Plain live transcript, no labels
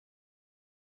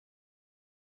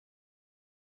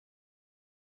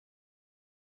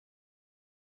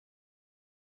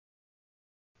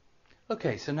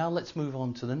Okay, so now let's move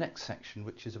on to the next section,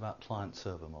 which is about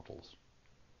client-server models.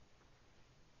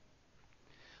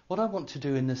 What I want to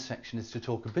do in this section is to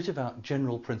talk a bit about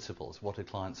general principles, what a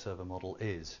client-server model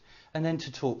is, and then to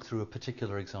talk through a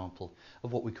particular example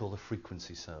of what we call a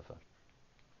frequency server.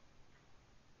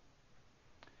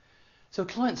 So a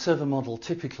client-server model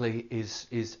typically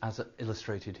is as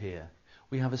illustrated here.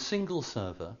 We have a single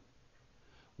server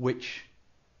which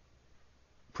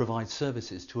provides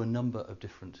services to a number of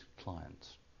different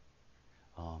clients.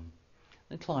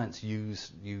 And clients use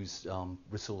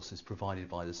resources provided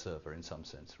by the server in some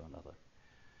sense or another.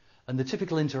 And the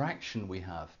typical interaction we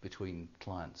have between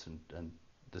clients and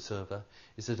the server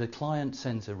is that a client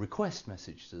sends a request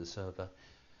message to the server,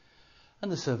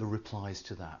 and the server replies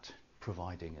to that,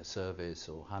 providing a service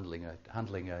or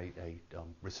handling a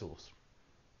resource.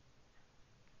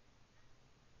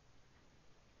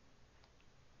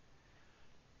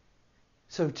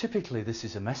 So typically this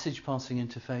is a message passing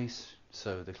interface,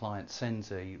 so the client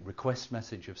sends a request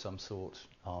message of some sort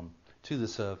to the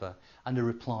server, and a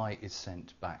reply is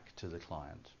sent back to the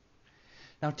client.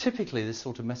 Now typically this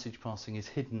sort of message passing is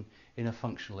hidden in a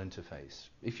functional interface.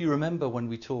 If you remember when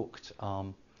we talked,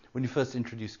 when you first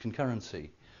introduced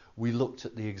concurrency, we looked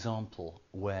at the example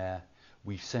where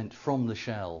we sent from the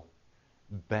shell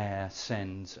bear,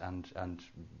 sends and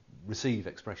receive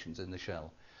expressions in the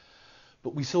shell.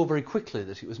 But we saw very quickly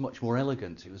that it was much more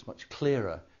elegant, it was much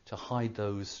clearer to hide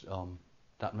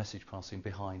that message passing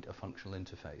behind a functional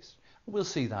interface. We'll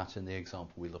see that in the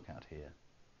example we look at here.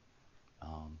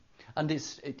 And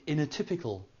in a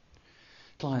typical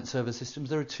client-server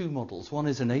systems, there are two models. One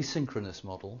is an asynchronous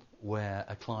model, where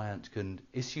a client can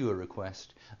issue a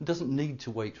request and doesn't need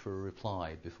to wait for a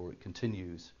reply before it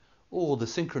continues. Or the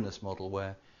synchronous model,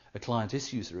 where a client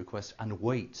issues a request and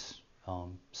waits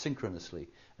synchronously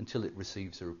until it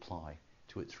receives a reply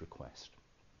to its request.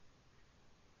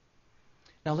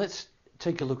 Now let's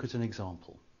take a look at an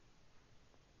example.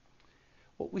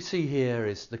 What we see here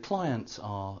is the clients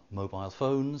are mobile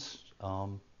phones,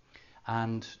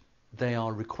 and they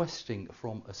are requesting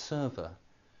from a server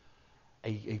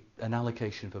an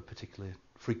allocation of a particular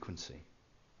frequency.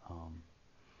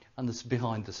 And this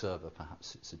behind the server,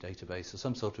 perhaps it's a database or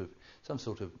some sort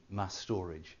of mass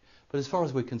storage. But as far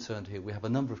as we're concerned here, we have a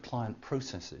number of client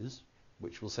processes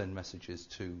which will send messages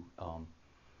to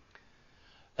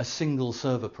a single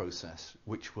server process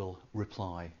which will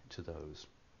reply to those.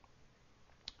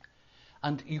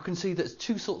 And you can see that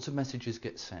two sorts of messages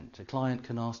get sent. A client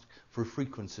can ask for a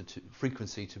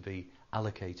frequency to be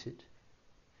allocated,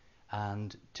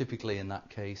 and typically in that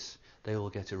case they will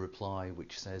get a reply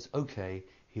which says, okay,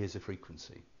 here's a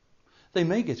frequency. They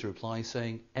may get a reply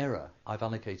saying, error, I've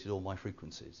allocated all my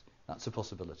frequencies. That's a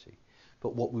possibility.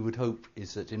 But what we would hope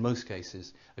is that in most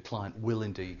cases a client will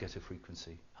indeed get a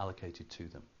frequency allocated to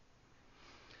them.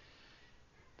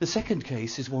 The second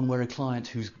case is one where a client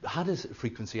who's had a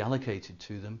frequency allocated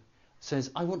to them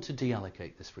says, I want to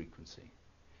deallocate this frequency.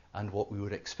 And what we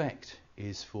would expect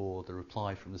is for the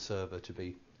reply from the server to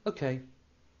be, okay,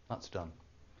 that's done.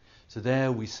 So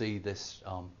there we see this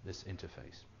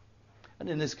interface. And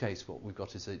in this case what we've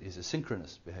got is a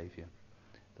synchronous behavior,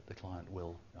 that the client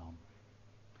will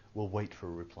wait for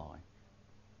a reply.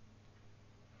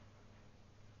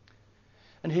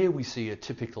 And here we see a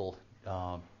typical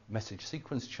message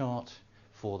sequence chart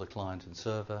for the client and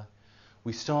server.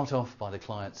 We start off by the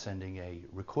client sending a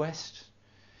request.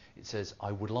 It says,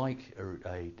 I would like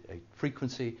a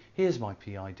frequency, here's my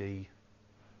PID,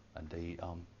 and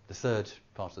the third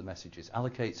part of the message is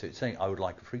allocate, so it's saying I would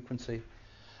like a frequency.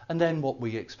 And then what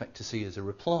we expect to see as a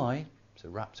reply, so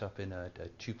wrapped up in a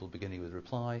tuple beginning with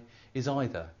reply, is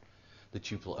either the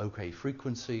tuple OK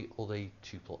frequency or the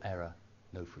tuple error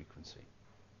no frequency.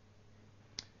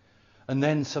 And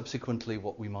then subsequently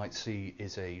what we might see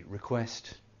is a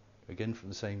request, again from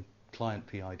the same client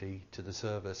PID to the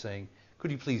server saying,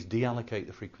 could you please deallocate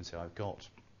the frequency I've got?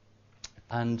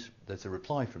 And there's a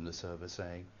reply from the server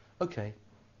saying, okay.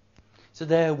 So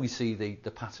there we see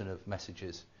the pattern of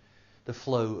messages, the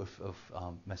flow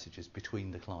of messages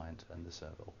between the client and the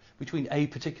server, between a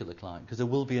particular client, because there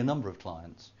will be a number of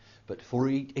clients, but for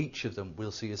each of them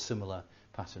we'll see a similar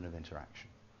pattern of interaction.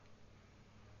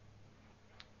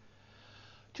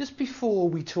 Just before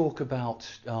we talk about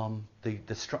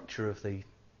the structure of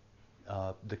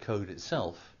the code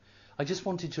itself, I just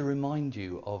wanted to remind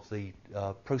you of the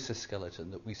process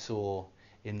skeleton that we saw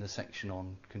in the section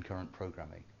on concurrent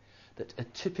programming. That a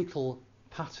typical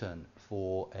pattern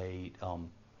for a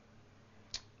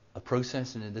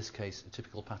process, and in this case a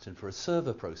typical pattern for a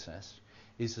server process,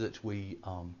 is that we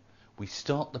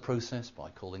start the process by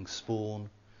calling spawn,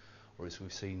 or as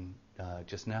we've seen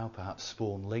just now, perhaps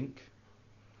spawn link.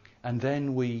 And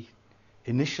then we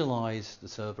initialize the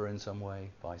server in some way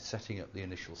by setting up the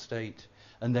initial state,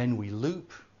 and then we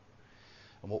loop.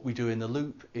 And what we do in the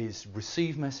loop is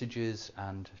receive messages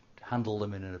and handle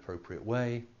them in an appropriate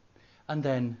way. And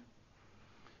then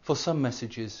for some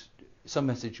message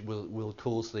will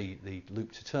cause the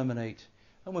loop to terminate,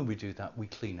 and when we do that, we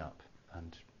clean up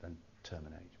and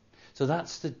terminate. So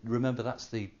remember that's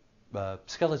the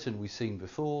skeleton we've seen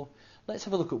before. Let's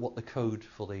have a look at what the code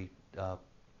for the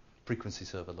frequency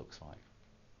server looks like.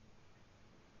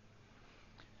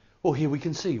 Well, here we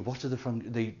can see what are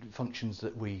the functions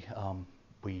that we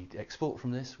export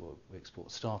from this. Well, we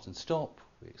export start and stop,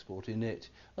 we export init,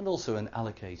 and also an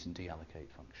allocate and deallocate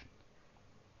function.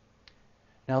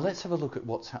 Now let's have a look at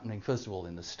what's happening first of all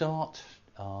in the start.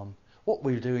 What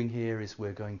we're doing here is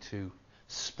we're going to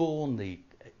spawn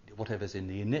whatever's in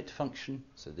the init function.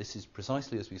 So this is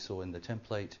precisely as we saw in the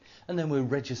template, and then we're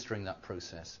registering that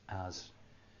process as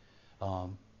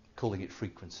calling it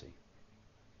frequency.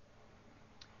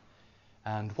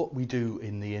 And what we do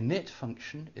in the init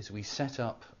function is we set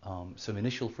up some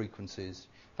initial frequencies.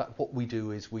 In fact, what we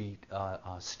do is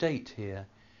our state here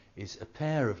is a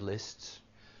pair of lists,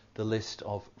 the list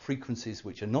of frequencies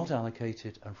which are not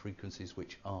allocated and frequencies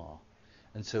which are.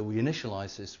 And so we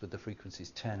initialize this with the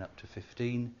frequencies 10 up to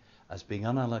 15 as being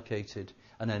unallocated,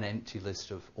 and an empty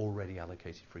list of already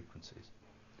allocated frequencies.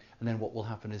 And then what will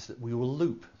happen is that we will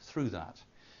loop through that.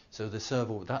 So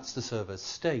that's the server's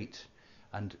state,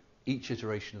 and each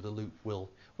iteration of the loop we'll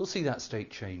see that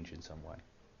state change in some way.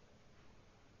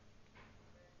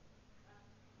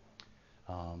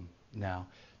 Now,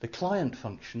 the client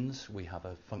functions, we have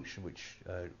a function which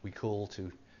we call to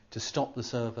stop the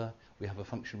server. We have a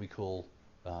function we call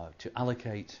to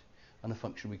allocate, and a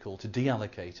function we call to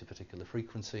deallocate a particular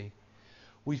frequency.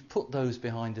 We've put those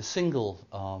behind a single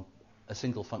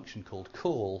function called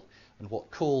call, and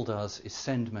what call does is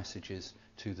send messages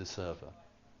to the server.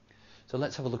 So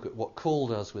let's have a look at what call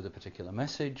does with a particular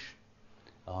message.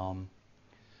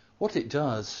 What it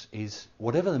does is,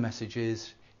 whatever the message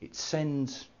is, it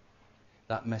sends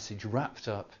that message wrapped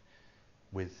up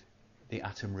with the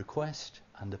atom request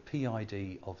and the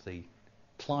PID of the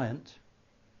client,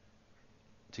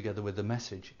 together with the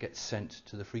message, gets sent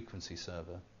to the frequency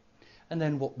server. And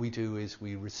then what we do is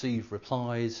we receive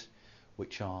replies,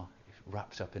 which are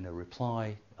wrapped up in a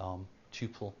reply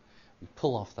tuple. We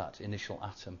pull off that initial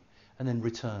atom, and then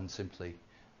return simply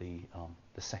the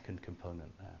second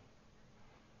component there.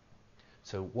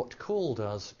 So what call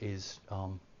does is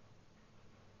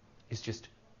just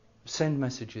send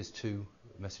messages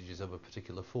of a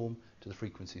particular form to the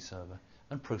frequency server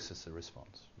and process the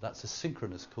response. That's a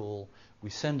synchronous call. We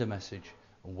send a message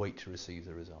and wait to receive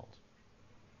the result.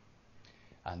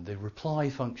 And the reply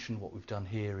function, what we've done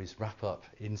here is wrap up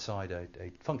inside a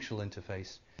functional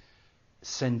interface,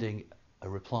 sending a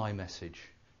reply message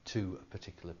to a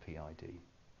particular PID.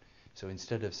 So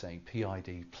instead of saying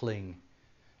PID pling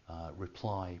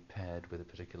reply paired with a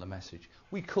particular message,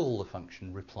 we call the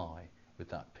function reply with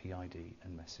that PID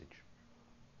and message.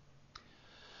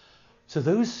 So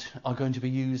those are going to be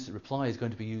used, the reply is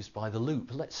going to be used by the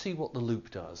loop. Let's see what the loop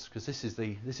does, because this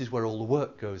is where all the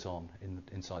work goes on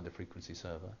inside the frequency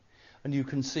server. And you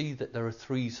can see that there are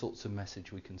three sorts of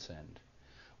message we can send.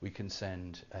 We can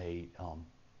send a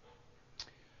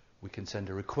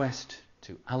request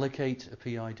to allocate a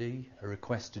PID, a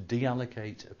request to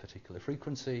deallocate a particular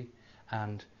frequency,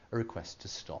 and a request to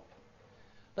stop.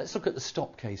 Let's look at the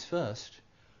stop case first.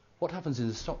 What happens in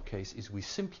the stop case is we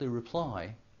simply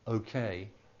reply OK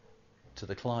to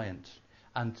the client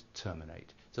and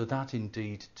terminate. So that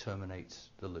indeed terminates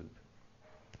the loop.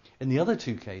 In the other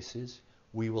two cases,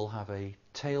 we will have a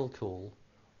tail call.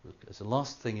 As the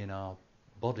last thing in our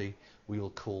body, we will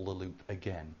call the loop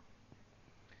again.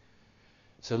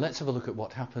 So let's have a look at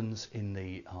what happens in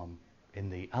the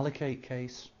allocate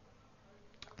case.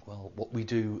 Well, what we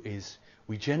do is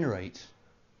we generate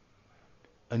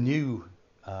a new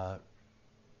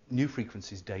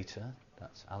frequencies data,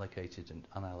 that's allocated and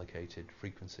unallocated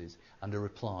frequencies, and a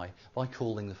reply by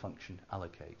calling the function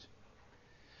allocate.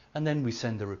 And then we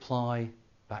send the reply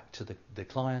back to the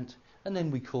client, and then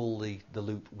we call the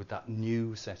loop with that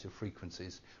new set of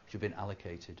frequencies which have been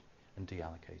allocated and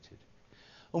deallocated.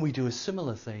 And we do a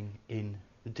similar thing in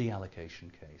the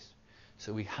deallocation case.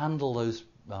 So we handle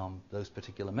those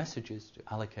particular messages to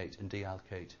allocate and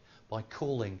deallocate by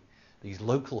calling these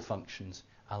local functions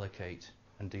allocate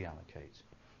and deallocate.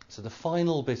 So the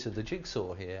final bit of the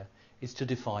jigsaw here is to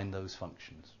define those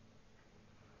functions.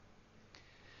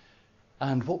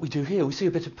 And what we do here, we see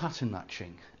a bit of pattern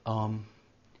matching.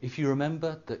 If you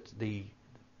remember that the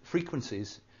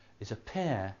frequencies is a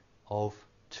pair of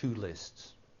two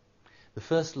lists. The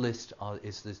first list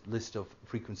is the list of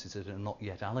frequencies that are not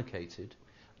yet allocated,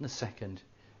 and the second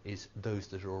is those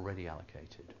that are already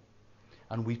allocated.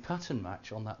 And we pattern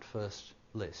match on that first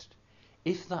list.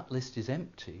 If that list is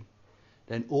empty,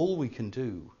 then all we can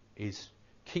do is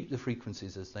keep the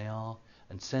frequencies as they are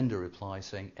and send a reply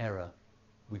saying, error,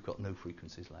 we've got no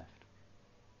frequencies left.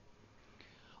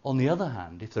 On the other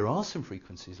hand, if there are some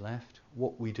frequencies left,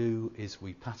 what we do is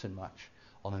we pattern match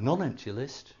on a non-empty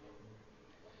list,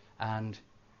 and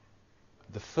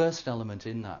the first element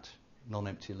in that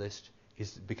non-empty list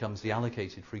becomes the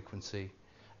allocated frequency,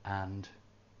 and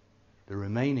the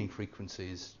remaining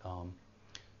frequencies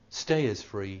stay as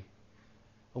free,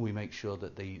 and we make sure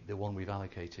that the one we've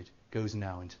allocated goes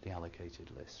now into the allocated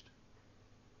list.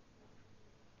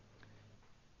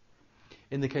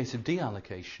 In the case of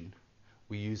deallocation,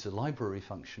 we use a library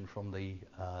function from the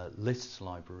lists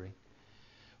library,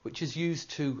 which is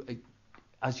used to,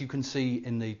 as you can see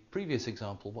in the previous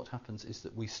example, what happens is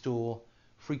that we store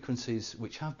frequencies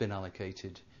which have been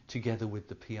allocated together with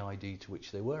the PID to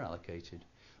which they were allocated.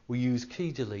 We use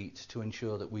key delete to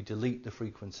ensure that we delete the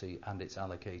frequency and its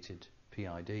allocated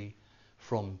PID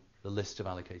from the list of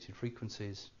allocated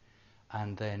frequencies,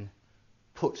 and then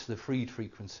put the freed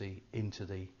frequency into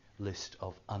the list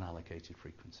of unallocated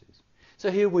frequencies. So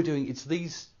here we're doing,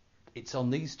 in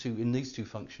these two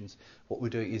functions, what we're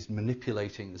doing is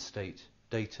manipulating the state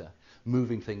data,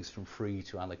 moving things from free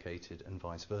to allocated and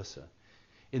vice versa.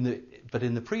 But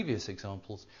in the previous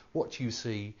examples, what you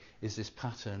see is this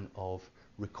pattern of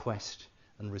request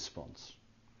and response.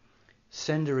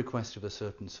 Send a request of a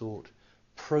certain sort,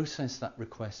 process that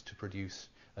request to produce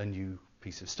a new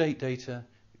piece of state data,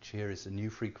 which here is the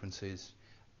new frequencies,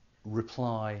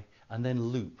 reply, and then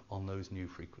loop on those new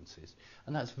frequencies.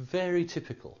 And that's very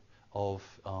typical of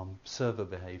server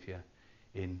behavior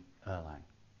in Erlang.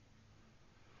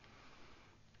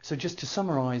 So just to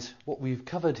summarize, what we've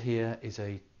covered here is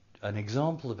an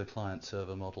example of a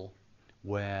client-server model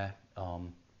where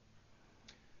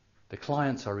the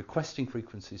clients are requesting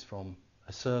frequencies from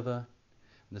a server,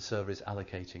 and the server is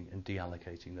allocating and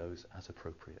deallocating those as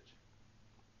appropriate.